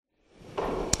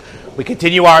We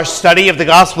continue our study of the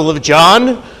Gospel of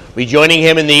John. We're joining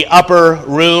him in the upper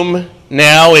room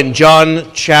now in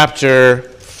John chapter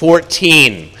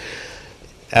 14.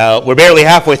 We're barely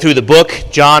halfway through the book.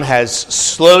 John has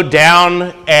slowed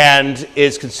down and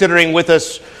is considering with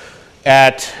us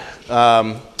at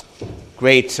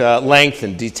great length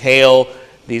and detail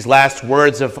these last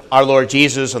words of our Lord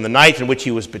Jesus on the night in which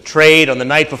he was betrayed, on the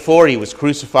night before he was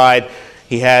crucified.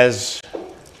 He has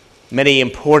many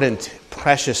important,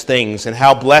 precious things, and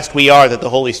how blessed we are that the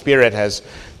Holy Spirit has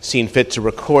seen fit to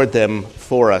record them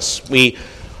for us. We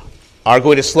are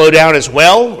going to slow down as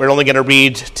well. We're only going to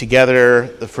read together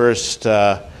the first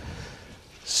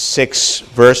 6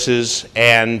 verses,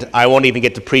 and I won't even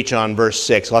get to preach on verse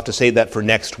 6. I'll have to save that for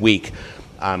next week.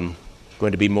 I'm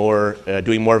going to be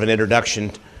doing more of an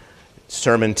introduction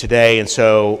sermon today, and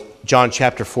so John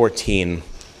chapter 14,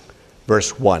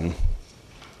 verse 1.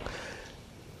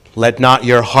 Let not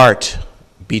your heart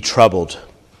be troubled.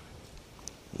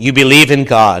 You believe in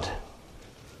God.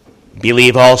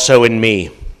 Believe also in me.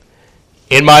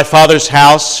 In my Father's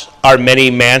house are many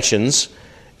mansions.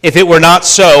 If it were not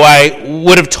so, I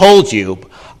would have told you.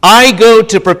 I go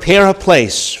to prepare a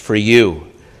place for you.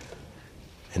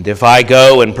 And if I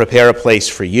go and prepare a place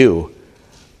for you,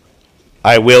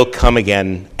 I will come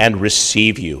again and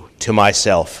receive you to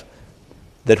myself,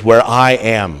 that where I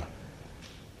am,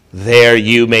 there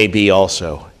you may be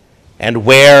also. And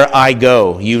where I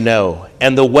go, you know,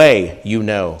 and the way you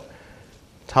know.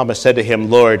 Thomas said to him,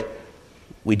 Lord,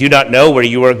 we do not know where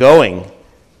you are going,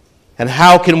 and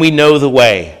how can we know the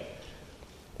way?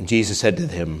 And Jesus said to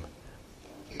him,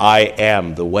 I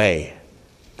am the way,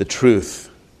 the truth,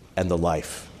 and the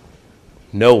life.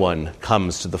 No one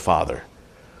comes to the Father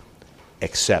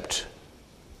except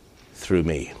through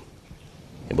me.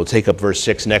 And we'll take up verse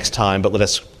 6 next time, but let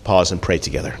us pause and pray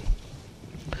together.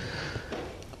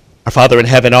 Our Father in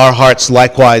heaven, our hearts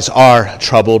likewise are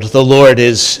troubled. The Lord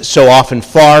is so often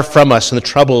far from us, and the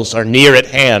troubles are near at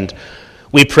hand.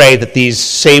 We pray that these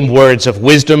same words of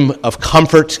wisdom, of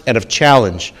comfort, and of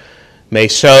challenge may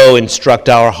so instruct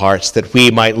our hearts that we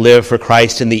might live for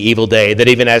Christ in the evil day, that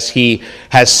even as he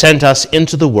has sent us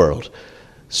into the world,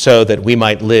 so that we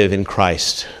might live in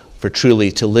Christ. For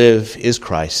truly to live is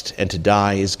Christ, and to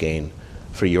die is gain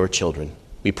for your children.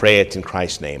 We pray it in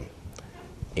Christ's name.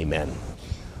 Amen.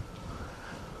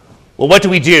 Well, what do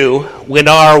we do when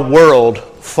our world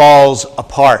falls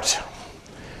apart?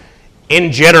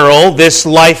 In general, this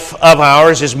life of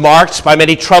ours is marked by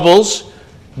many troubles,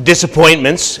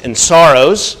 disappointments, and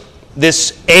sorrows.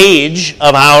 This age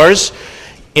of ours,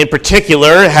 in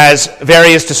particular, has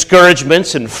various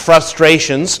discouragements and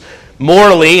frustrations.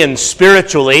 Morally and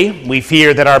spiritually, we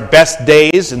fear that our best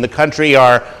days in the country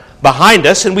are behind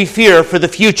us, and we fear for the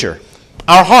future.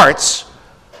 Our hearts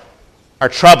are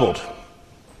troubled.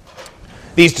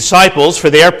 These disciples, for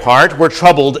their part, were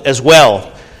troubled as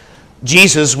well.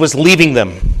 Jesus was leaving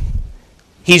them.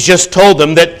 He's just told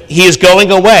them that he is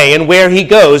going away, and where he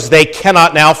goes, they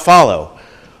cannot now follow.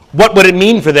 What would it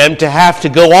mean for them to have to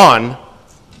go on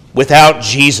without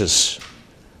Jesus?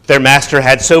 Their master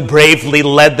had so bravely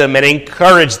led them and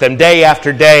encouraged them day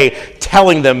after day,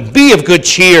 telling them, be of good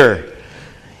cheer.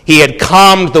 He had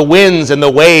calmed the winds and the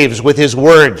waves with his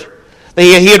word.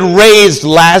 He had raised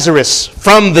Lazarus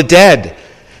from the dead.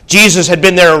 Jesus had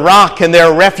been their rock and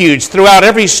their refuge throughout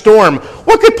every storm.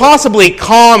 What could possibly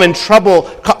calm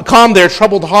their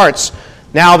troubled hearts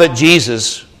now that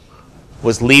Jesus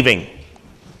was leaving?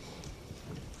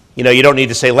 You know, you don't need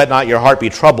to say, let not your heart be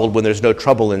troubled when there's no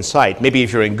trouble in sight. Maybe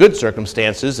if you're in good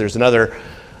circumstances, there's another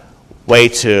way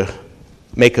to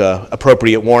make an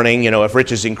appropriate warning. You know, if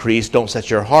riches increase, don't set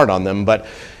your heart on them. But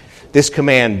this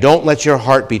command, don't let your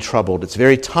heart be troubled, it's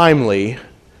very timely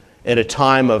in a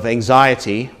time of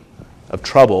anxiety, of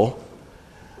trouble,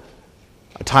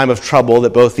 a time of trouble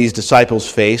that both these disciples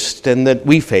faced and that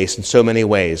we face in so many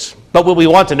ways. But what we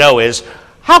want to know is,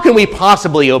 how can we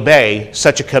possibly obey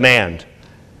such a command?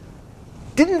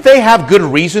 Didn't they have good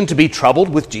reason to be troubled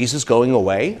with Jesus going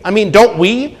away? I mean, don't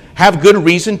we have good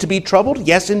reason to be troubled?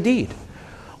 Yes, indeed.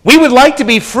 We would like to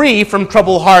be free from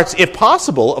troubled hearts if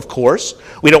possible, of course.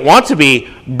 We don't want to be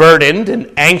burdened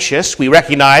and anxious. We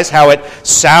recognize how it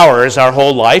sours our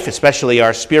whole life, especially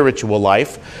our spiritual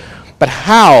life. But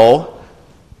how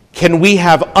can we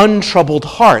have untroubled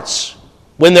hearts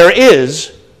when there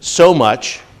is so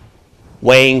much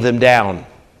weighing them down?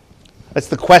 That's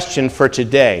the question for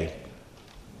today.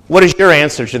 What is your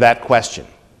answer to that question?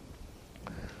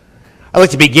 I'd like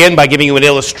to begin by giving you an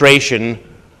illustration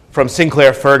from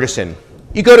Sinclair Ferguson.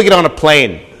 You go to get on a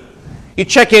plane. You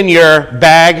check in your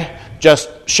bag just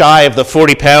shy of the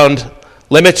 40-pound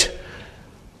limit.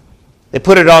 They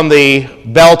put it on the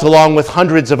belt along with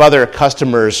hundreds of other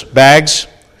customers' bags.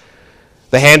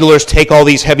 The handlers take all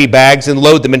these heavy bags and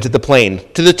load them into the plane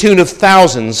to the tune of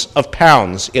thousands of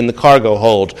pounds in the cargo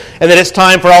hold. And then it's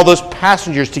time for all those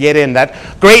passengers to get in,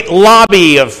 that great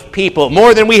lobby of people,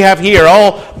 more than we have here,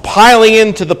 all piling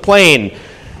into the plane.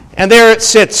 And there it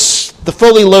sits, the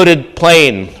fully loaded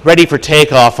plane, ready for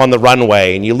takeoff on the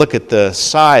runway. And you look at the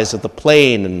size of the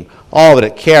plane and all that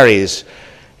it carries,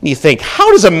 and you think,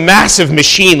 how does a massive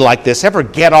machine like this ever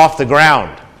get off the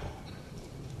ground?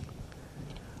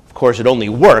 Of course, it only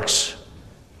works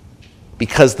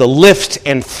because the lift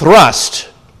and thrust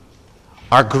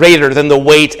are greater than the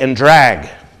weight and drag.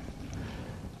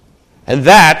 And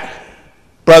that,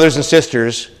 brothers and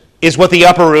sisters, is what the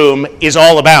upper room is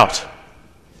all about.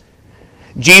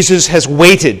 Jesus has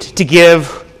waited to give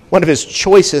one of his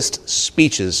choicest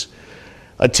speeches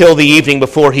until the evening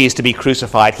before he is to be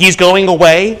crucified. He's going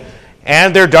away,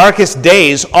 and their darkest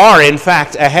days are, in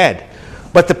fact, ahead.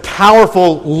 But the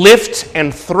powerful lift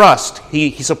and thrust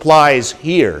he supplies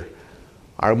here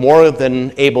are more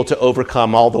than able to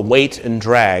overcome all the weight and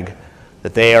drag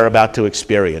that they are about to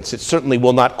experience. It certainly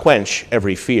will not quench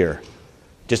every fear,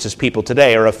 just as people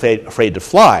today are afraid to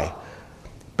fly.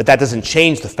 But that doesn't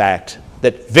change the fact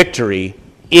that victory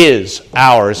is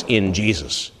ours in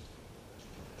Jesus.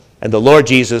 And the Lord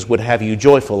Jesus would have you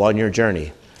joyful on your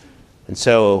journey. And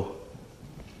so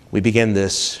we begin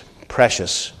this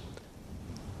precious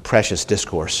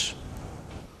discourse.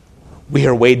 We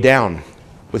are weighed down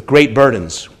with great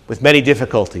burdens, with many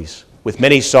difficulties, with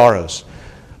many sorrows.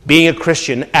 Being a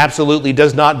Christian absolutely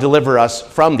does not deliver us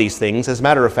from these things. As a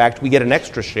matter of fact, we get an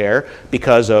extra share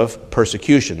because of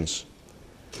persecutions.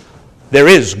 There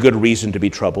is good reason to be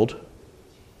troubled,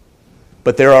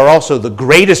 but there are also the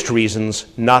greatest reasons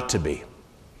not to be.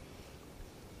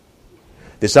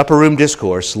 This upper room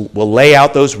discourse will lay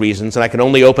out those reasons, and I can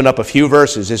only open up a few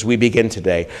verses as we begin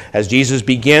today. As Jesus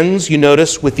begins, you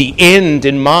notice, with the end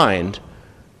in mind,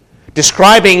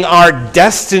 describing our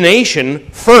destination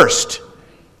first.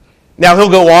 Now,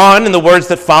 he'll go on in the words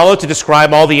that follow to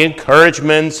describe all the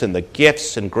encouragements and the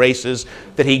gifts and graces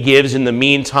that he gives in the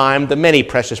meantime, the many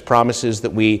precious promises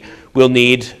that we will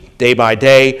need day by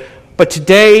day. But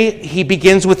today, he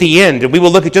begins with the end, and we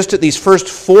will look at just at these first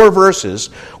 4 verses,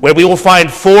 where we will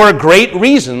find 4 great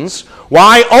reasons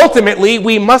why ultimately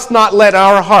we must not let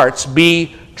our hearts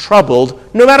be troubled,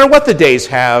 no matter what the days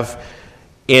have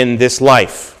in this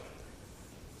life.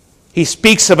 He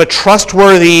speaks of a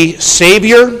trustworthy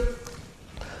Savior,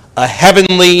 a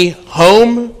heavenly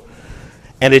home,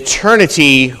 an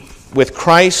eternity with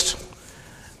Christ,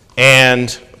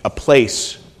 and a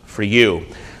place for you.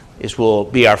 These will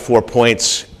be our 4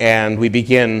 points, and we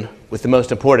begin with the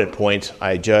most important point,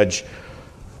 I judge,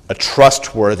 a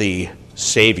trustworthy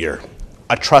Savior.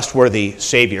 A trustworthy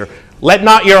Savior. Let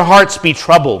not your hearts be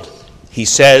troubled, he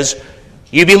says.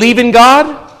 You believe in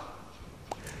God?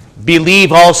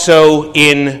 Believe also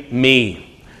in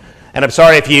me. And I'm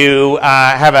sorry if you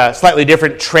have a slightly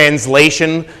different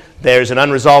translation. There's an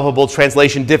unresolvable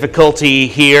translation difficulty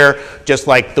here, just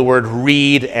like the word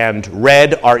read and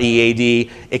read, R-E-A-D.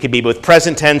 It can be both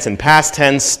present tense and past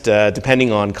tense,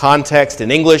 depending on context in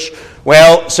English.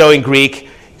 Well, so in Greek,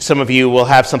 some of you will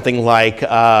have something like,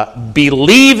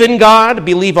 believe in God,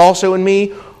 believe also in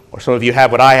me. Or some of you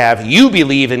have what I have, you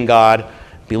believe in God,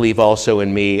 believe also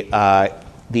in me.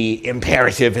 The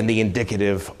imperative and the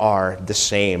indicative are the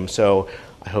same. So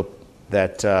I hope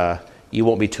that you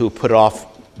won't be too put off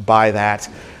by that.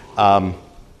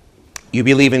 You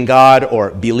believe in God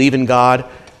or believe in God,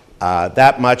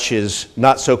 that much is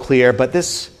not so clear, but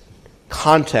this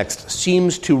context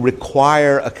seems to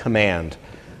require a command.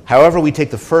 However we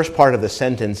take the first part of the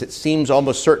sentence, it seems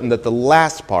almost certain that the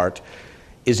last part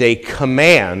is a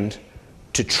command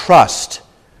to trust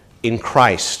in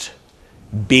Christ.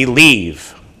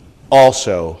 Believe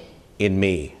also in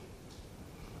me.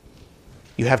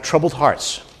 You have troubled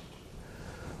hearts.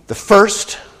 The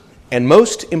first and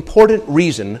most important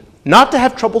reason not to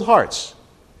have troubled hearts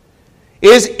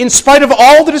is, in spite of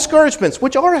all the discouragements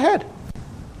which are ahead,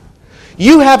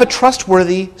 you have a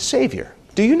trustworthy Savior,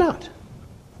 do you not?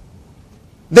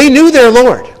 They knew their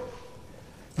Lord.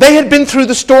 They had been through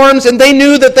the storms, and they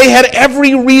knew that they had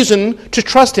every reason to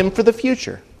trust him for the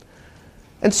future.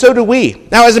 And so do we.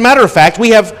 Now, as a matter of fact, we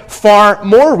have far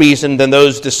more reason than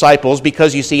those disciples,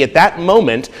 because you see, at that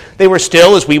moment, they were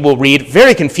still, as we will read,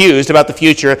 very confused about the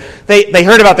future. They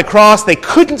heard about the cross. They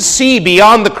couldn't see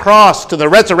beyond the cross to the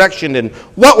resurrection and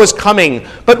what was coming.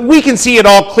 But we can see it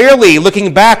all clearly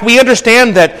looking back. We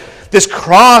understand that this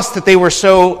cross that they were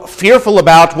so fearful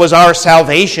about was our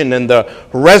salvation, and the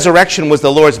resurrection was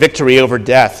the Lord's victory over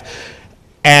death.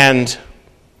 And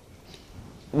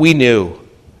we knew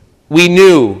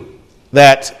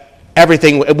that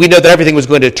everything was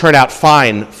going to turn out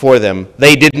fine for them.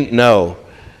 They didn't know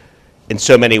in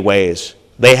so many ways.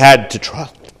 They had to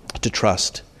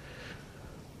trust.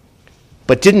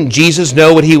 But didn't Jesus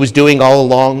know what he was doing all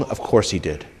along? Of course he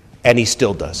did. And he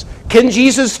still does. Can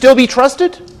Jesus still be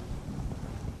trusted?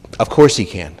 Of course he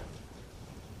can.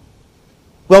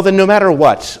 Well, then no matter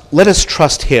what, let us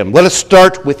trust him. Let us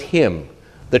start with him,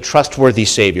 the trustworthy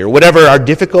Savior. Whatever our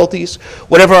difficulties,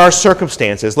 whatever our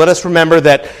circumstances, let us remember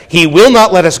that he will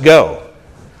not let us go,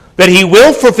 that he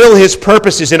will fulfill his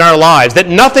purposes in our lives, that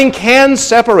nothing can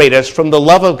separate us from the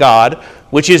love of God,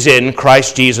 which is in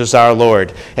Christ Jesus our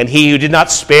Lord. And he who did not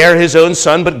spare his own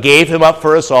Son, but gave him up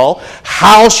for us all,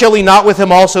 how shall he not with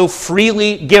him also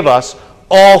freely give us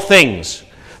all things?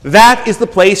 That is the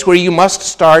place where you must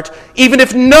start, even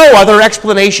if no other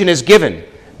explanation is given.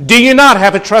 Do you not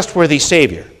have a trustworthy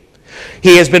Savior?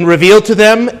 He has been revealed to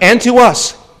them and to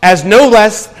us as no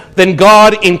less than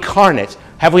God incarnate.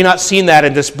 Have we not seen that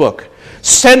in this book?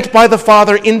 Sent by the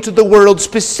Father into the world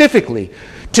specifically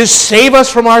to save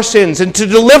us from our sins and to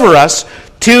deliver us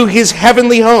to his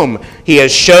heavenly home. He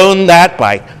has shown that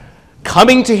by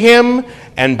coming to him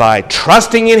and by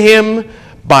trusting in him,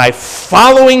 by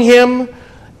following him,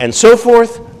 and so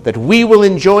forth, that we will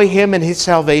enjoy him and his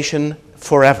salvation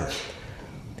forever.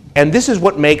 And this is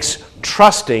what makes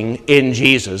trusting in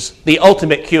Jesus the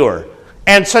ultimate cure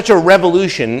and such a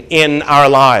revolution in our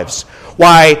lives.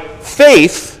 Why,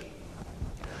 faith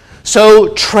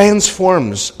so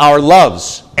transforms our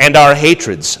loves and our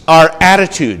hatreds, our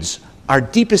attitudes, our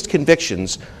deepest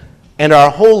convictions, and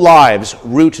our whole lives,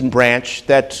 root and branch,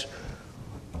 that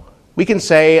we can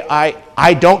say,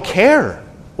 I don't care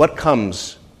what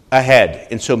comes ahead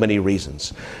in so many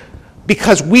reasons,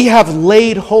 because we have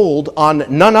laid hold on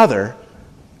none other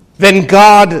than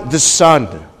God the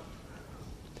Son.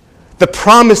 The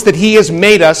promise that he has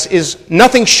made us is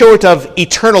nothing short of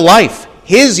eternal life,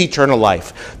 his eternal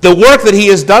life. The work that he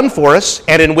has done for us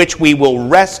and in which we will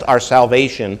rest our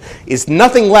salvation is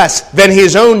nothing less than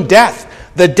his own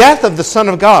death, the death of the Son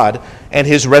of God and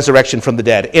his resurrection from the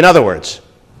dead. In other words,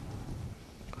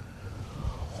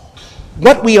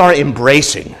 what we are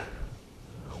embracing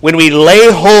when we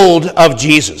lay hold of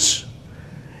Jesus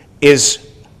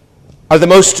are the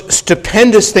most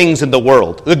stupendous things in the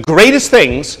world, the greatest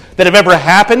things that have ever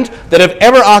happened, that have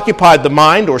ever occupied the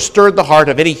mind or stirred the heart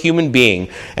of any human being.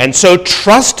 And so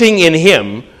trusting in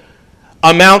him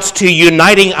amounts to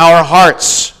uniting our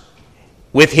hearts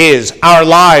with his, our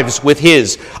lives with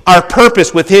his, our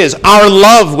purpose with his, our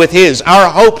love with his, our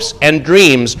hopes and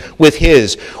dreams with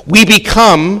his. We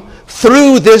become,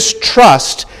 through this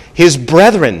trust, his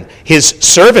brethren, his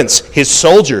servants, his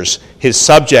soldiers, his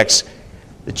subjects,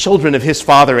 the children of his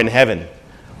Father in heaven.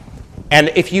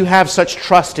 And if you have such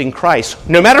trust in Christ,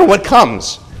 no matter what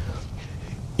comes,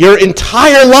 your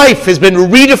entire life has been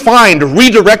redefined,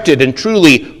 redirected, and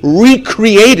truly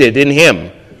recreated in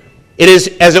him. It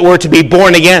is, as it were, to be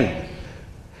born again.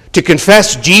 To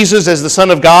confess Jesus as the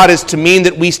Son of God is to mean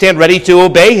that we stand ready to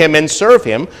obey him and serve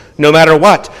him no matter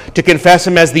what. To confess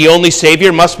him as the only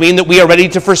Savior must mean that we are ready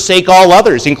to forsake all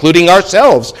others, including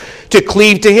ourselves, to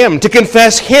cleave to him. To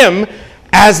confess him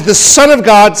as the Son of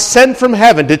God sent from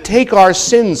heaven to take our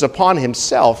sins upon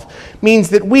himself means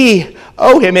that we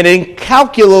owe him an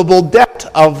incalculable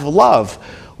debt of love,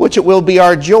 which it will be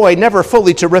our joy never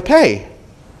fully to repay.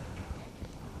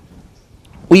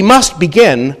 We must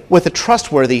begin with a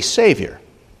trustworthy Savior.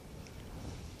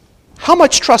 How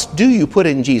much trust do you put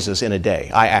in Jesus in a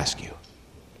day, I ask you?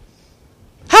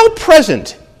 How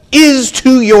present is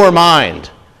to your mind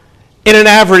in an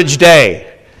average day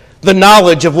the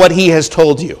knowledge of what he has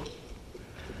told you?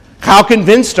 How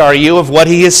convinced are you of what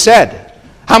he has said?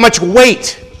 How much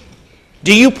weight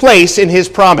do you place in his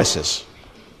promises?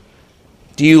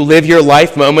 Do you live your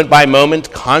life moment by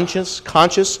moment conscious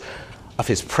of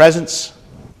his presence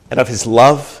and of his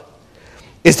love?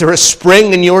 Is there a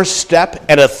spring in your step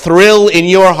and a thrill in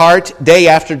your heart day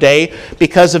after day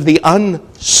because of the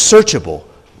unsearchable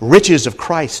riches of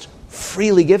Christ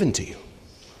freely given to you?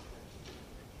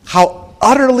 How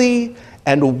utterly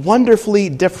and wonderfully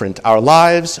different our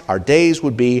lives, our days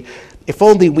would be if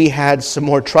only we had some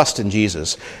more trust in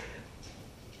Jesus,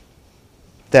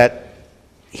 that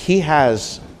he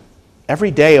has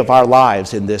every day of our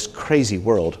lives in this crazy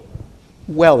world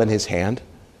well in his hand,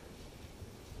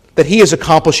 that he is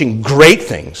accomplishing great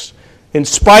things in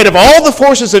spite of all the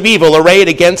forces of evil arrayed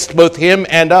against both him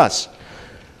and us.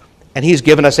 And he's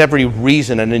given us every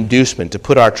reason and inducement to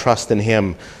put our trust in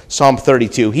him. Psalm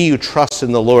 32, he who trusts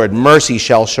in the Lord, mercy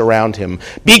shall surround him.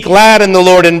 Be glad in the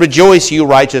Lord and rejoice, you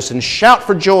righteous, and shout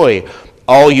for joy,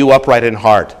 all you upright in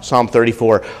heart. Psalm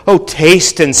 34, oh,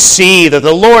 taste and see that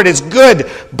the Lord is good.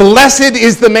 Blessed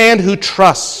is the man who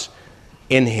trusts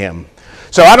in him.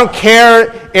 So I don't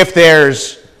care if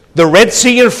there's the Red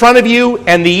Sea in front of you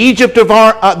and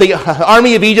the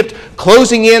army of Egypt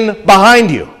closing in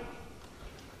behind you.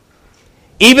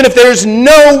 Even if there's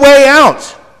no way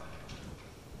out,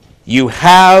 you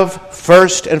have,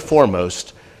 first and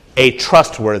foremost, a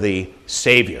trustworthy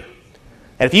Savior.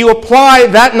 And if you apply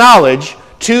that knowledge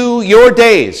to your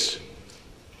days,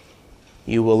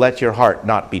 you will let your heart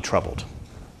not be troubled.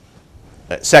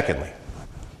 Secondly,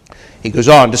 he goes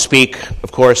on to speak,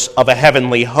 of course, of a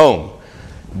heavenly home,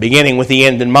 beginning with the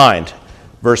end in mind.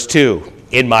 Verse 2,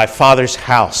 in my Father's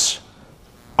house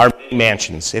are many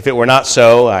mansions. If it were not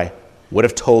so, I would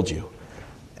have told you.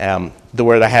 The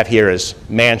word I have here is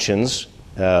mansions,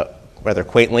 rather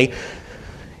quaintly.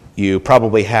 You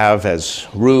probably have as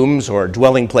rooms or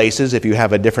dwelling places if you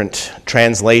have a different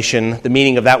translation. The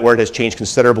meaning of that word has changed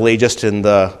considerably just in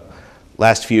the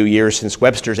last few years since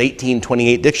Webster's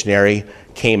 1828 dictionary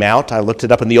came out. I looked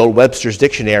it up in the old Webster's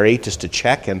dictionary just to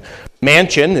check, and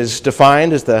mansion is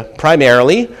defined as the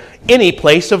primarily any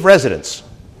place of residence.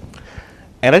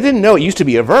 And I didn't know it used to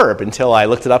be a verb until I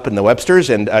looked it up in the Webster's,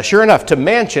 and sure enough, to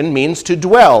mansion means to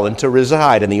dwell and to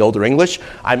reside in the older English.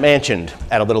 I mansioned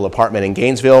at a little apartment in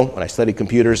Gainesville when I studied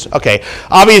computers. Okay,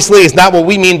 obviously it's not what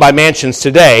we mean by mansions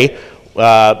today,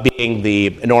 being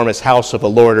the enormous house of a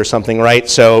lord or something, right?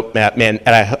 So, man,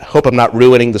 and I hope I'm not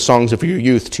ruining the songs of your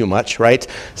youth too much, right?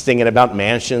 Singing about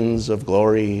mansions of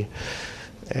glory.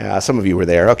 Yeah, some of you were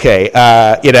there. Okay,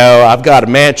 I've got a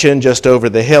mansion just over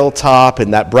the hilltop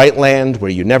in that bright land where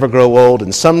you never grow old,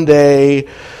 and someday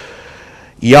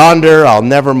yonder I'll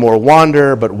never more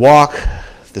wander, but walk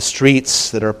the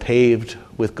streets that are paved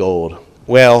with gold.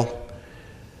 Well,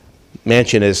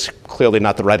 mansion is clearly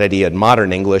not the right idea in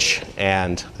modern English,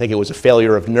 and I think it was a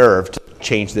failure of nerve to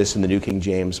change this in the New King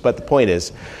James. But the point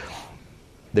is,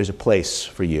 there's a place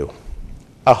for you,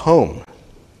 a home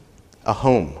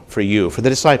for you, for the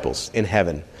disciples in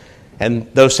heaven. And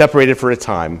though separated for a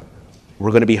time, we're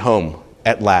going to be home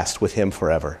at last with him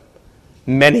forever.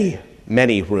 Many,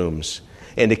 many rooms,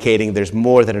 indicating there's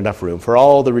more than enough room for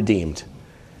all the redeemed.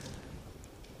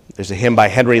 There's a hymn by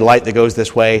Henry Light that goes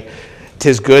this way: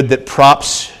 "'Tis good that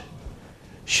props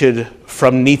should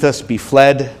from 'neath us be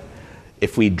fled,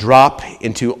 if we drop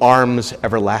into arms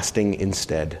everlasting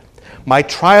instead. My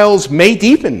trials may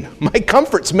deepen, my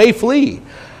comforts may flee.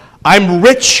 I'm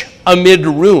rich amid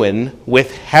ruin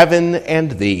with heaven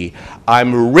and thee.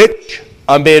 I'm rich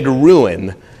amid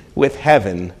ruin with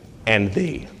heaven and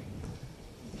thee."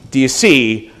 Do you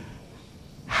see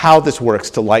how this works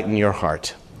to lighten your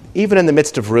heart, even in the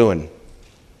midst of ruin?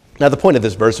 Now, the point of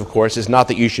this verse, of course, is not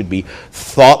that you should be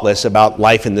thoughtless about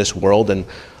life in this world and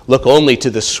look only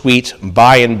to the sweet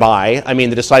by and by. I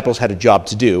mean, the disciples had a job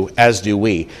to do, as do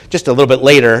we. Just a little bit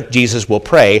later, Jesus will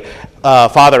pray,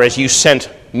 "Father, as you sent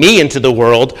me into the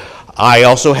world, I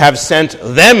also have sent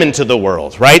them into the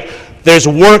world," right? There's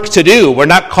work to do. We're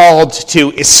not called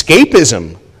to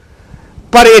escapism.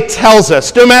 But it tells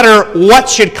us, no matter what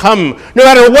should come, no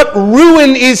matter what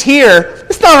ruin is here,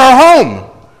 it's not our home.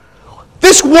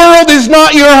 This world is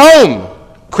not your home,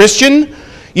 Christian.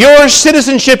 Your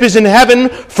citizenship is in heaven,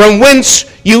 from whence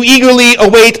you eagerly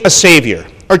await a Savior.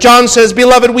 Or John says,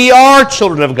 "Beloved, we are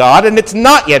children of God, and it's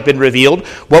not yet been revealed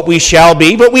what we shall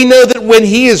be, but we know that when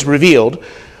he is revealed,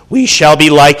 we shall be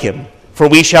like him, for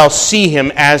we shall see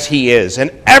him as he is.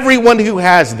 And everyone who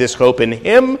has this hope in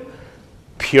him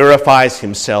purifies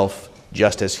himself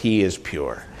just as he is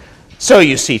pure." So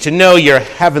you see, to know your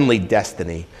heavenly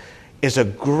destiny is a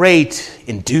great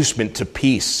inducement to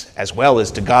peace as well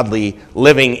as to godly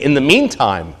living in the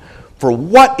meantime for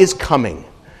what is coming.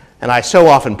 And I so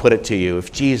often put it to you,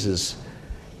 if Jesus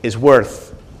is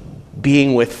worth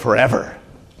being with forever,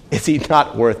 is he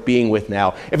not worth being with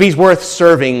now? If he's worth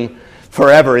serving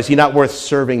forever, is he not worth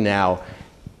serving now?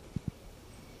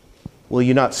 Will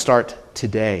you not start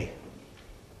today,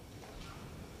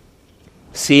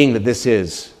 seeing that this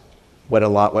is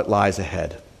what lies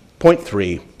ahead? Point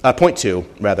two,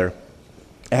 a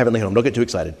heavenly home. Don't get too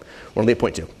excited. We're only at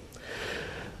point 2.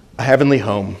 A heavenly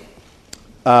home.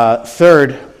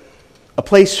 Third, a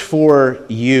place for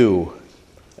you.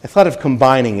 I thought of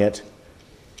combining it,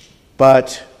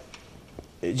 but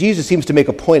Jesus seems to make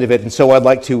a point of it, and so I'd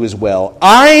like to as well.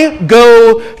 I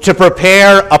go to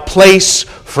prepare a place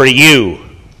for you.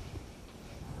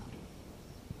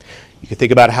 You can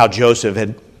think about how Joseph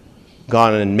had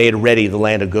gone and made ready the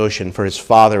land of Goshen for his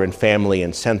father and family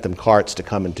and sent them carts to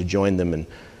come and to join them, and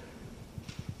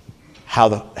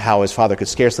how his father could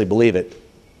scarcely believe it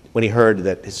when he heard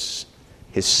that his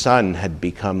son had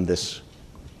become this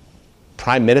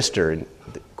prime minister in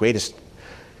the greatest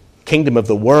kingdom of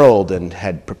the world and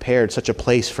had prepared such a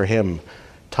place for him.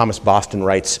 Thomas Boston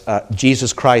writes,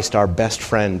 Jesus Christ, our best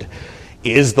friend,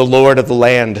 is the Lord of the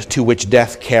land to which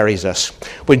death carries us.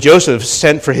 When Joseph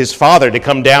sent for his father to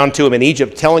come down to him in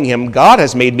Egypt, telling him, God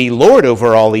has made me Lord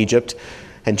over all Egypt,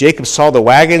 and Jacob saw the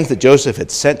wagons that Joseph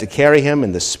had sent to carry him,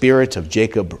 and the spirit of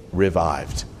Jacob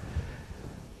revived.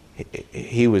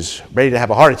 He was ready to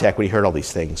have a heart attack when he heard all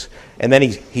these things. And then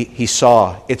he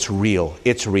saw, it's real,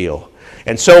 it's real.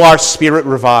 And so our spirit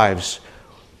revives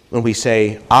when we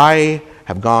say, I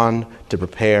have gone to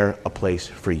prepare a place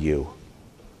for you.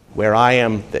 Where I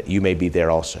am, that you may be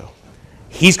there also.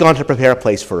 He's gone to prepare a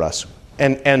place for us.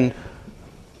 And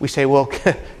we say, well,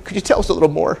 could you tell us a little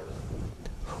more?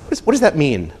 What does that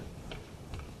mean?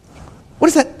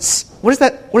 What does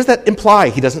that imply?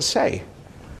 He doesn't say.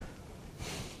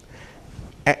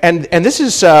 And this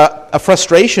is a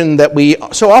frustration that we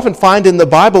so often find in the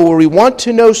Bible, where we want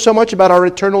to know so much about our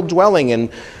eternal dwelling. And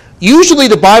usually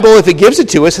the Bible, if it gives it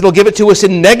to us, it'll give it to us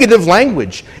in negative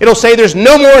language. It'll say there's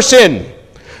no more sin,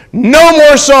 no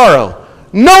more sorrow,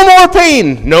 no more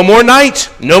pain, no more night,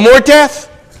 no more death.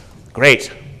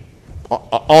 Great.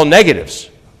 All negatives.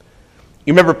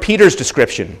 You remember Peter's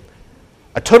description,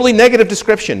 a totally negative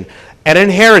description, an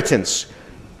inheritance,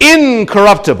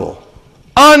 incorruptible,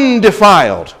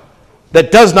 undefiled,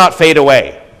 that does not fade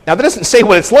away. Now, that doesn't say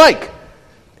what it's like.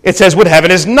 It says what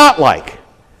heaven is not like.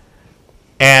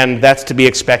 And that's to be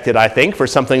expected, I think, for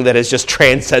something that is just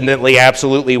transcendently,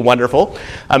 absolutely wonderful.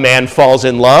 A man falls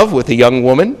in love with a young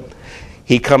woman.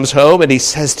 He comes home and he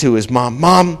says to his mom,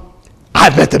 Mom,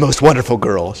 I've met the most wonderful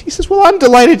girl. She says, well, I'm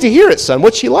delighted to hear it, son.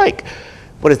 What's she like?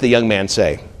 What does the young man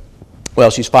say? Well,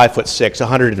 she's 5'6",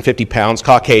 150 pounds,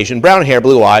 Caucasian, brown hair,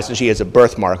 blue eyes, and she has a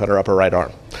birthmark on her upper right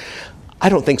arm. I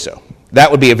don't think so.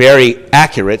 That would be a very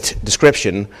accurate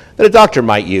description that a doctor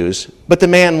might use, but the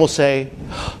man will say,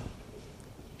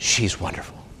 she's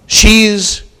wonderful.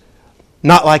 She's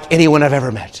not like anyone I've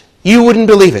ever met. You wouldn't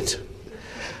believe it.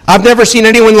 I've never seen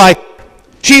anyone like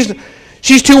her.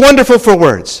 She's too wonderful for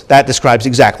words. That describes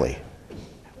exactly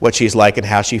what she's like and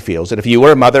how she feels. And if you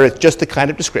were a mother, it's just the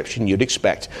kind of description you'd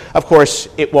expect. Of course,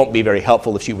 it won't be very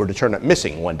helpful if she were to turn up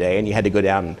missing one day and you had to go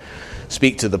down and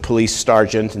speak to the police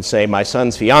sergeant and say, my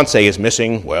son's fiancé is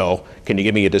missing. Well, can you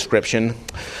give me a description?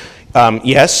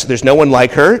 Yes, there's no one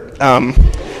like her.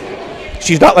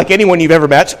 She's not like anyone you've ever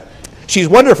met. She's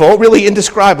wonderful, really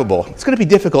indescribable. It's going to be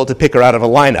difficult to pick her out of a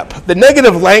lineup. The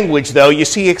negative language, though, you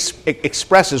see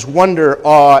expresses wonder,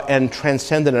 awe, and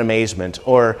transcendent amazement.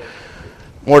 Or,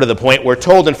 more to the point, we're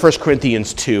told in 1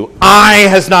 Corinthians 2, eye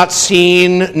has not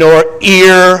seen, nor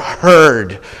ear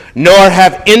heard, nor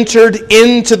have entered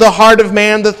into the heart of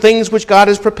man the things which God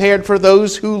has prepared for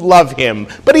those who love him.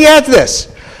 But he adds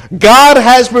this, God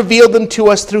has revealed them to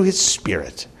us through his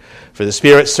Spirit. For the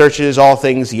Spirit searches all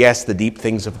things, yes, the deep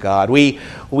things of God. We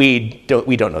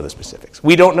don't know the specifics.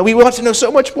 We don't know. We want to know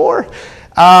so much more.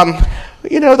 The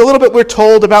little bit we're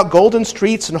told about golden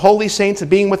streets and holy saints and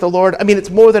being with the Lord, I mean, it's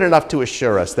more than enough to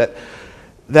assure us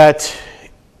that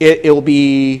it'll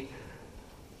be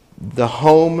the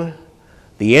home,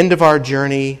 the end of our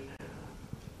journey,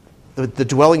 the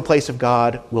dwelling place of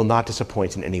God will not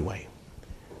disappoint in any way.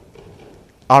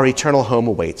 Our eternal home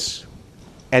awaits.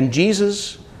 And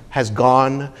Jesus has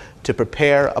gone to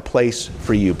prepare a place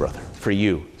for you, brother, for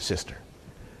you, sister.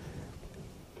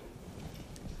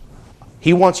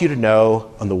 He wants you to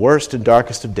know on the worst and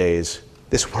darkest of days,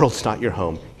 this world's not your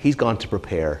home. He's gone to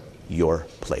prepare your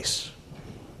place.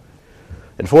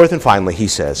 And fourth and finally, he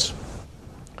says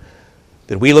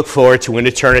that we look forward to an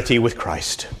eternity with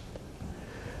Christ.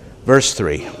 Verse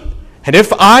 3, and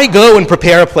if I go and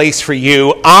prepare a place for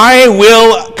you, I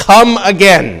will come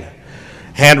again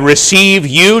and receive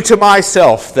you to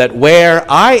myself, that where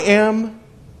I am,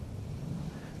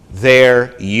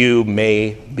 there you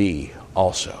may be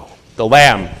also. The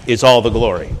Lamb is all the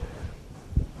glory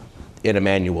in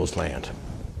Emmanuel's land,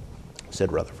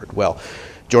 said Rutherford. Well,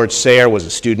 George Sayre was a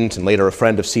student and later a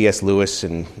friend of C.S. Lewis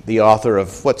and the author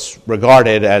of what's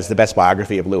regarded as the best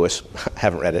biography of Lewis. I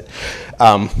haven't read it.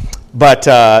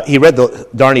 But he read the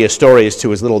Narnia stories to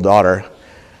his little daughter,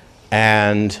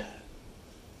 and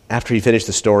after he finished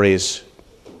the stories,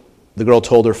 the girl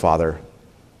told her father,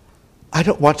 I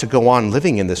don't want to go on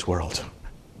living in this world.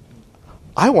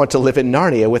 I want to live in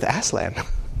Narnia with Aslan.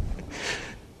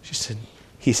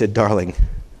 He said, darling,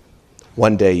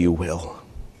 one day you will.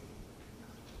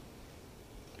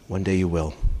 One day you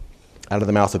will. Out of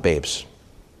the mouth of babes.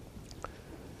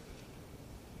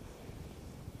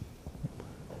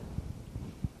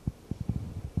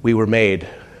 We were made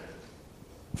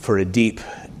for a deep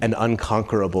and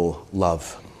unconquerable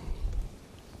love.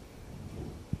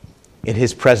 In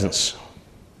his presence,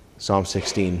 Psalm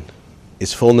 16,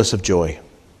 is fullness of joy.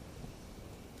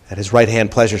 At his right hand,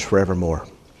 pleasures forevermore.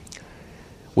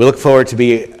 We look forward to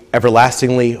be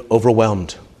everlastingly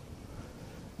overwhelmed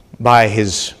by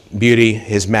his beauty,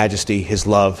 his majesty, his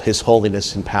love, his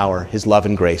holiness and power, his love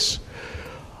and grace.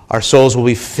 Our souls will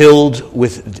be filled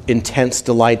with intense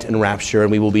delight and rapture,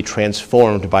 and we will be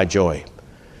transformed by joy.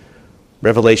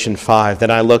 Revelation 5,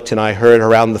 then I looked and I heard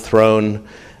around the throne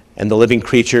and the living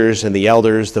creatures and the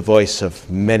elders the voice of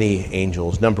many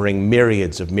angels, numbering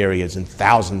myriads and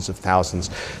thousands of thousands,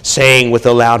 saying with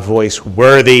a loud voice,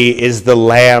 worthy is the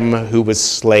Lamb who was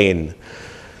slain,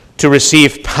 to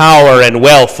receive power and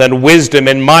wealth and wisdom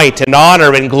and might and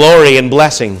honor and glory and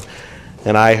blessing.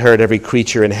 And I heard every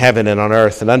creature in heaven and on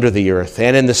earth and under the earth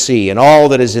and in the sea and all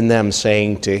that is in them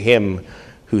saying to him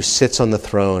who sits on the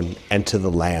throne and to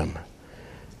the Lamb,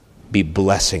 be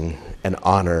blessing and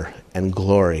honor and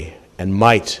glory and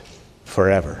might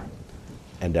forever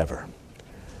and ever.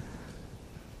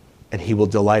 And he will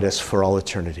delight us for all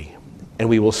eternity. And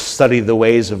we will study the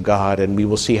ways of God, and we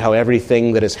will see how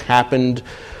everything that has happened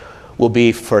will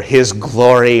be for his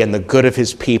glory and the good of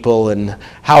his people, and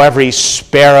how every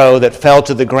sparrow that fell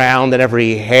to the ground and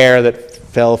every hair that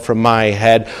fell from my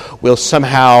head will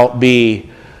somehow be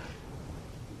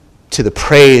to the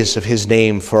praise of his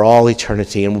name for all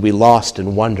eternity, and will be lost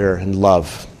in wonder and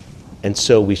love. And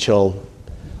so we shall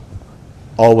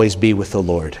always be with the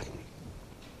Lord.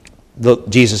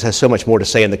 Jesus has so much more to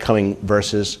say in the coming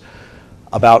verses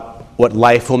about what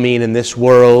life will mean in this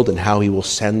world and how he will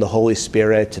send the Holy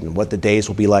Spirit and what the days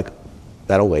will be like.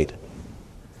 That'll wait.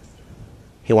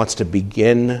 He wants to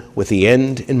begin with the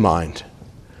end in mind,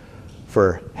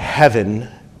 for heaven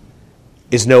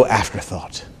is no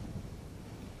afterthought.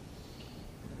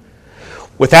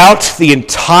 Without the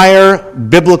entire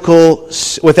biblical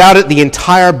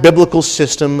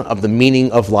system of the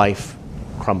meaning of life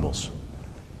crumbles.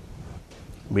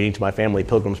 Reading to my family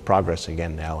Pilgrim's Progress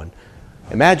again now, and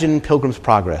imagine Pilgrim's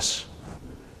Progress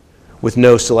with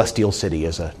no celestial city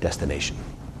as a destination.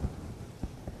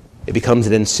 It becomes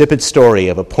an insipid story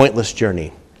of a pointless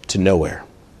journey to nowhere.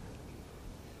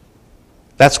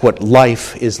 That's what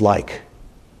life is like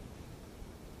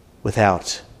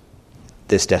without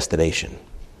this destination.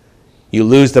 You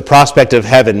lose the prospect of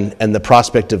heaven and the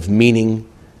prospect of meaning,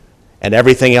 and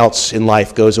everything else in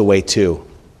life goes away too.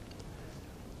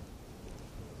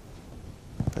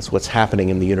 That's what's happening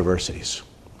in the universities.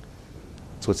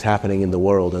 That's what's happening in the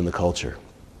world and the culture.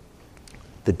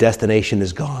 The destination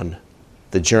is gone.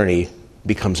 The journey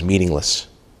becomes meaningless.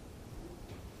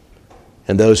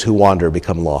 And those who wander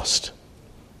become lost.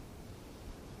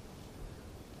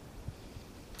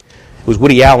 It was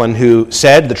Woody Allen who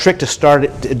said the trick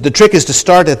is to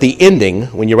start at the ending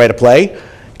when you write a play,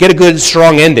 get a good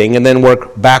strong ending, and then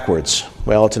work backwards.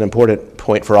 Well, it's an important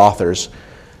point for authors.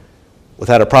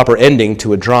 Without a proper ending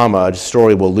to a drama, a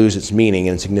story will lose its meaning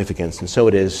and significance, and so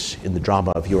it is in the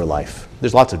drama of your life.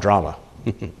 There's lots of drama.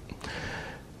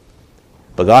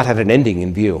 But God had an ending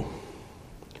in view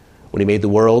when he made the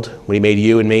world, when he made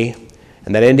you and me,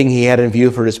 and that ending he had in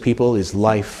view for his people is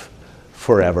life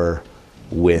forever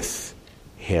with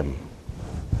him.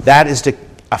 That is to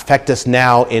affect us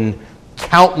now in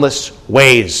countless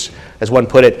ways, as one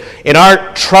put it. In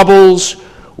our troubles,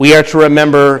 we are to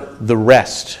remember the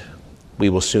rest we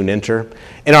will soon enter.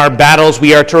 In our battles,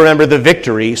 we are to remember the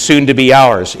victory soon to be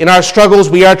ours. In our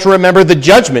struggles, we are to remember the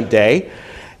judgment day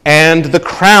and the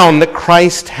crown that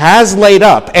Christ has laid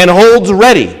up and holds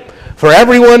ready for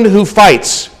everyone who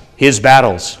fights his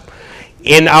battles.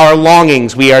 In our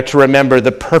longings, we are to remember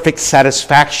the perfect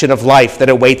satisfaction of life that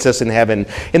awaits us in heaven.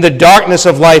 In the darkness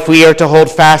of life, we are to hold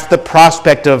fast the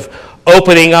prospect of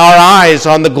opening our eyes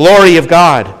on the glory of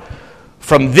God.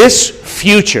 From this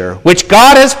future, which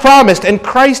God has promised and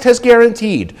Christ has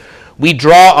guaranteed, we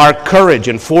draw our courage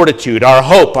and fortitude, our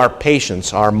hope, our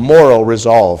patience, our moral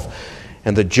resolve,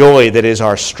 and the joy that is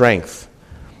our strength.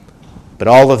 But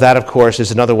all of that, of course,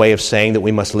 is another way of saying that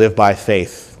we must live by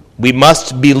faith. We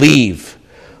must believe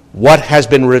what has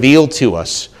been revealed to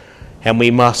us, and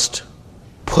we must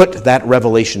put that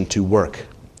revelation to work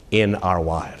in our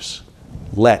lives.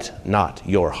 Let not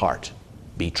your heart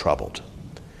be troubled.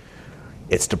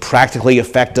 It's to practically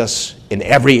affect us in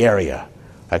every area.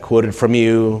 I quoted from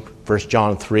you 1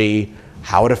 John 3,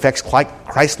 how it affects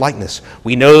Christ-likeness.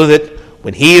 We know that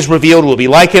when he is revealed, we'll be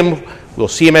like him, we'll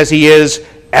see him as he is,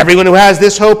 Everyone who has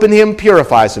this hope in him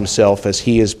purifies himself as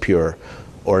he is pure.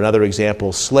 Or another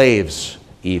example, slaves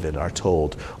even are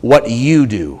told, what you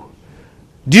do,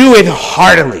 do it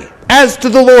heartily, as to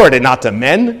the Lord and not to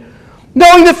men,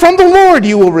 knowing that from the Lord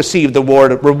you will receive the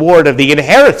reward of the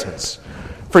inheritance.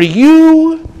 For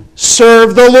you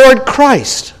serve the Lord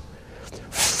Christ,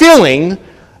 filling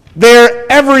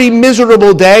their every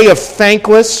miserable day of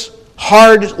thankless,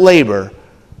 hard labor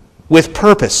with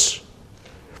purpose.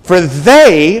 For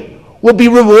they will be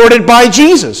rewarded by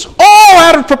Jesus, all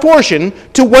out of proportion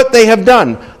to what they have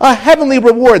done, a heavenly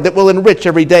reward that will enrich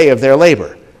every day of their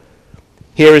labor.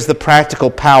 Here is the practical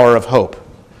power of hope.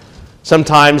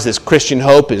 Sometimes this Christian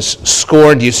hope is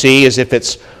scorned, you see, as if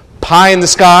it's pie in the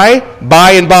sky,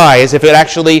 by and by, as if it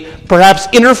actually perhaps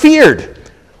interfered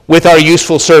with our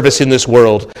useful service in this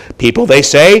world. People, they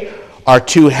say, are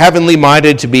too heavenly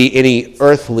minded to be any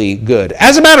earthly good.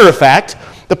 As a matter of fact,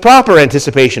 the proper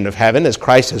anticipation of heaven, as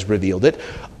Christ has revealed it,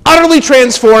 utterly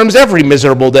transforms every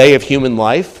miserable day of human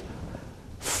life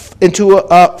into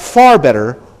a far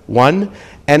better one.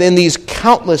 And in these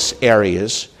countless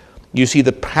areas, you see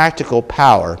the practical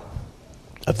power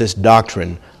of this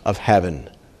doctrine of heaven.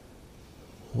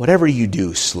 Whatever you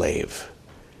do, slave,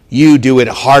 you do it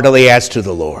heartily as to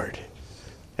the Lord,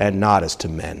 and not as to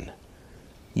men.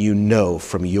 You know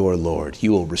from your Lord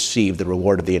you will receive the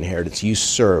reward of the inheritance. You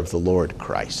serve the Lord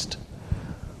Christ.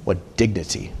 What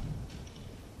dignity,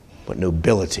 what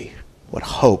nobility, what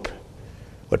hope,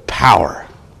 what power.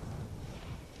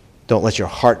 Don't let your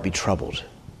heart be troubled.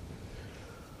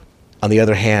 On the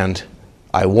other hand,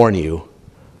 I warn you,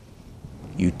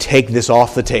 you take this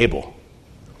off the table.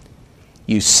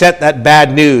 You set that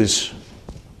bad news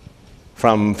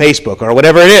from Facebook or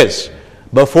whatever it is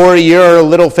before your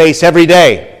little face every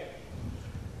day.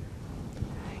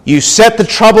 You set the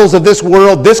troubles of this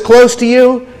world this close to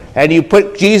you, and you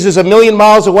put Jesus a million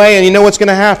miles away, and you know what's going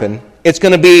to happen. It's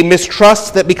going to be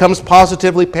mistrust that becomes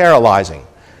positively paralyzing.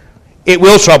 It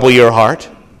will trouble your heart.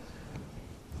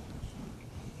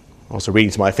 Also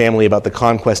reading to my family about the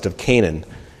conquest of Canaan.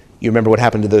 You remember what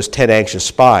happened to those 10 anxious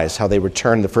spies, how they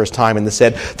returned the first time and they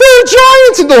said, "There are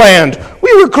giants in the land!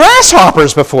 We were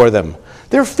grasshoppers before them."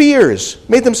 Their fears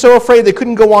made them so afraid they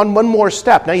couldn't go on one more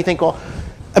step. Now you think, well,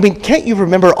 can't you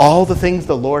remember all the things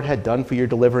the Lord had done for your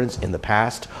deliverance in the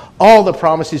past? All the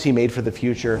promises he made for the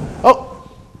future? Oh,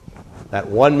 that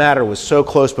one matter was so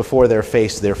close before their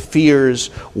face, their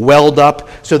fears welled up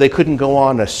so they couldn't go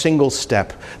on a single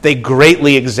step. They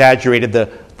greatly exaggerated the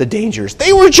dangers.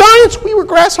 They were giants, we were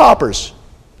grasshoppers.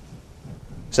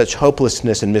 Such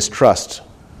hopelessness and mistrust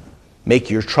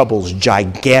make your troubles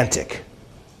gigantic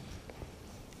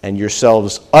and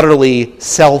yourselves utterly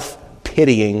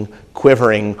self-pitying,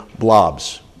 quivering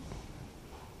blobs.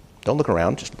 Don't look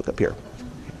around, just look up here.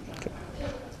 Okay.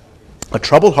 A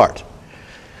troubled heart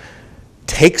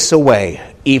takes away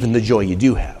even the joy you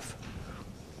do have.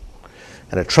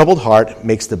 And a troubled heart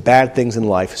makes the bad things in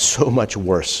life so much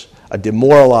worse. A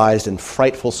demoralized and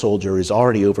frightful soldier is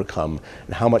already overcome,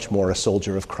 and how much more a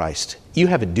soldier of Christ. You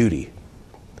have a duty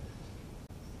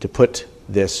to put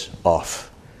this off,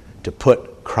 to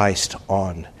put Christ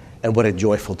on. And what a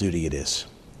joyful duty it is.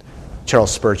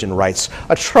 Charles Spurgeon writes,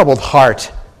 "A troubled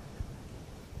heart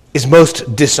is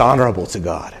most dishonorable to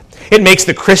God. It makes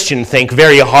the Christian think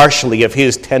very harshly of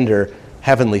his tender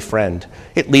heavenly friend.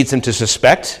 It leads him to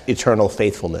suspect eternal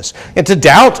faithfulness and to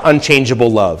doubt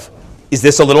unchangeable love. Is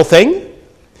this a little thing?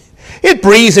 It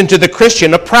breathes into the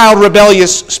Christian a proud,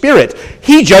 rebellious spirit.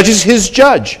 He judges his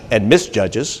judge and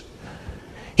misjudges.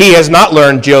 He has not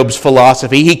learned Job's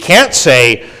philosophy. He can't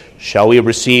say, 'Shall we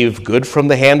receive good from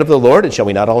the hand of the Lord, and shall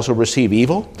we not also receive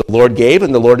evil? The Lord gave,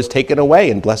 and the Lord has taken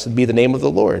away, and blessed be the name of the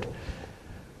Lord.'"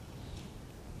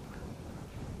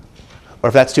 Or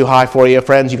if that's too high for you,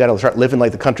 friends, you got to start living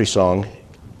like the country song.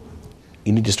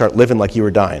 You need to start living like you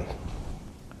were dying.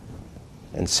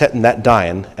 And setting that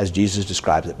dying, as Jesus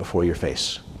describes it, before your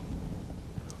face.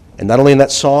 And not only in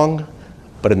that song,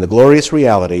 but in the glorious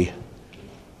reality,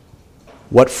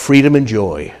 what freedom and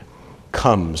joy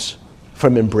comes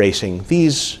from embracing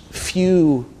these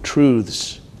few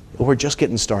truths. We're just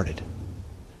getting started.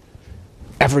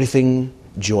 Everything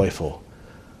joyful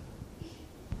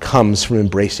comes from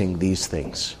embracing these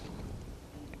things.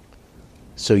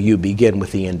 So you begin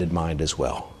with the end in mind as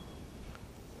well.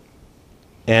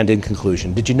 And in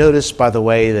conclusion, did you notice, by the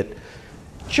way, that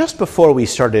just before we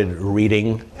started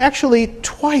reading, actually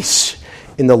twice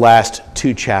in the last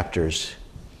 2 chapters,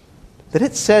 that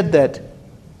it said that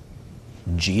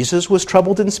Jesus was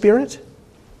troubled in spirit?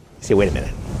 You say, wait a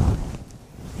minute.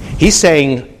 He's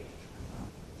saying,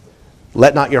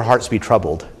 "Let not your hearts be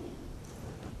troubled."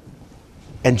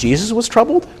 And Jesus was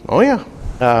troubled? Oh, yeah.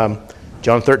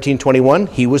 John 13:21,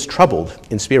 he was troubled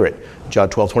in spirit. John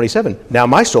 12:27, now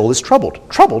my soul is troubled.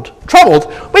 Troubled?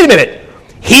 Troubled? Wait a minute.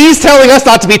 He's telling us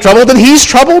not to be troubled, and he's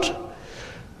troubled?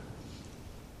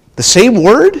 The same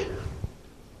word?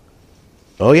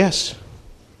 Oh, yes.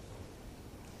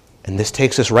 And this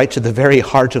takes us right to the very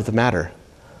heart of the matter.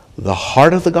 The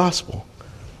heart of the gospel.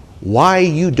 Why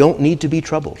you don't need to be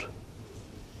troubled.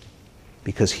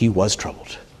 Because he was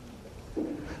troubled.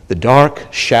 The dark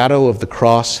shadow of the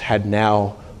cross had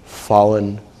now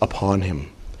fallen upon him.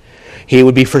 He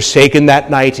would be forsaken that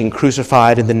night and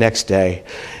crucified in the next day.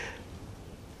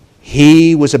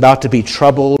 He was about to be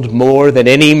troubled more than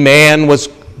any man was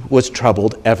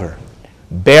troubled ever,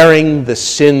 bearing the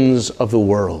sins of the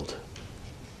world.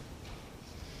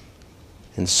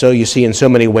 And so you see, in so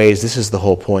many ways, this is the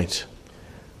whole point.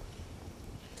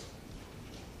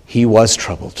 He was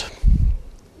troubled,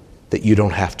 that you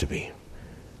don't have to be.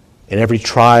 In every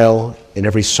trial, in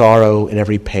every sorrow, in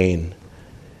every pain,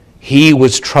 he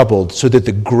was troubled so that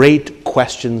the great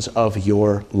questions of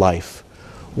your life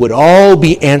would all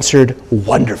be answered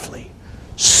wonderfully,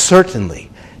 certainly,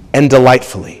 and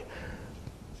delightfully,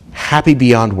 happy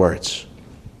beyond words.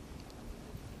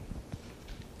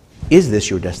 Is this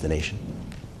your destination?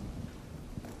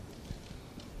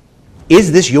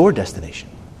 Is this your destination?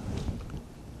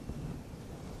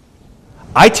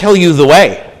 I tell you the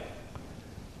way.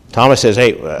 Thomas says,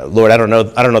 hey, Lord, I don't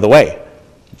know the way.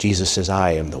 Jesus says,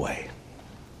 I am the way.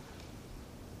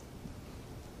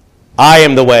 I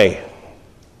am the way.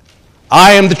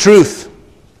 I am the truth.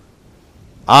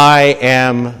 I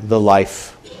am the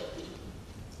life.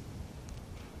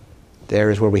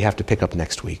 There is where we have to pick up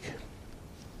next week.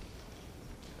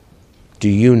 Do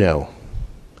you know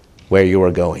where you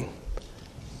are going?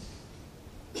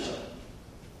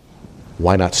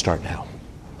 Why not start now?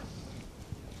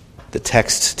 The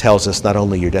text tells us not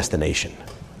only your destination,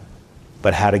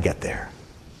 but how to get there.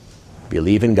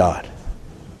 Believe in God.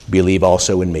 Believe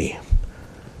also in me.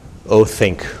 Oh,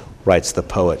 think, writes the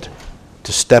poet,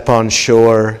 to step on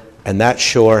shore, and that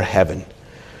shore heaven,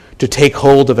 to take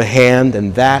hold of a hand,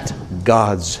 and that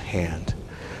God's hand,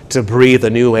 to breathe a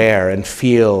new air and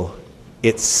feel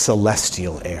its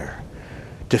celestial air,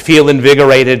 to feel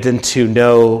invigorated and to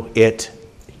know it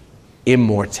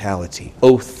immortality.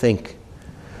 Oh, think,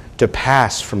 to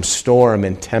pass from storm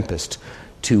and tempest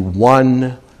to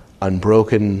one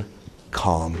unbroken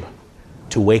calm,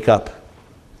 to wake up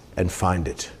and find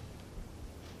it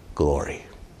glory.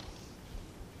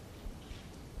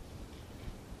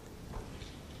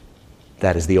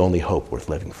 That is the only hope worth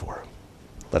living for.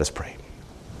 Let us pray.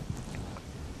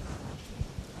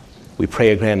 We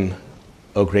pray again,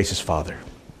 O gracious Father,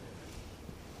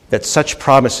 that such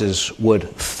promises would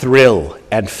thrill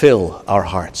and fill our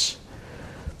hearts,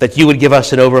 that you would give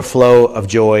us an overflow of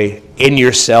joy in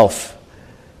yourself,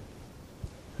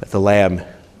 that the Lamb,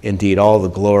 indeed all the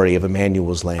glory of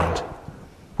Emmanuel's land,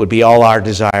 would be all our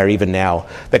desire even now,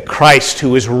 that Christ,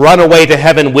 who is run away to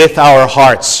heaven with our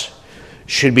hearts,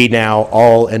 should be now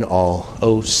all in all.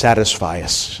 Oh, satisfy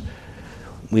us.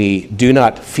 We do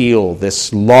not feel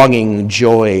this longing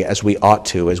joy as we ought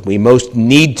to, as we most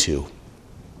need to.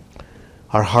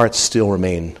 Our hearts still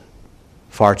remain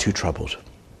far too troubled.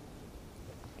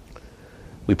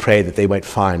 We pray that they might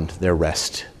find their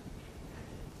rest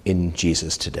in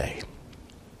Jesus today.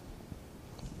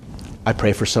 I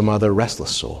pray for some other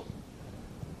restless soul,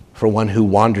 for one who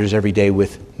wanders every day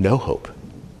with no hope,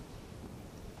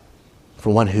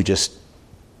 for one who just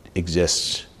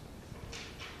exists,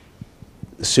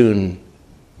 soon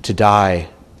to die,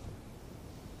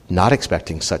 not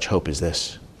expecting such hope as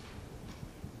this.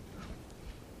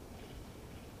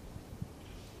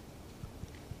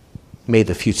 May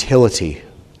the futility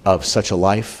of such a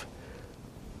life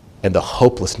and the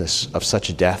hopelessness of such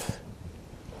a death,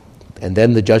 and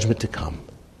then the judgment to come,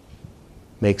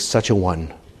 make such a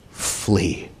one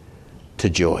flee to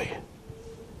joy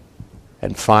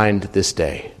and find this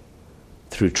day,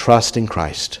 through trust in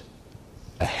Christ,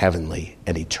 a heavenly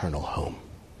and eternal home.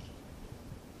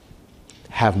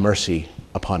 Have mercy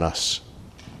upon us,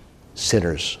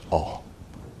 sinners all.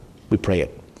 We pray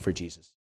it for Jesus.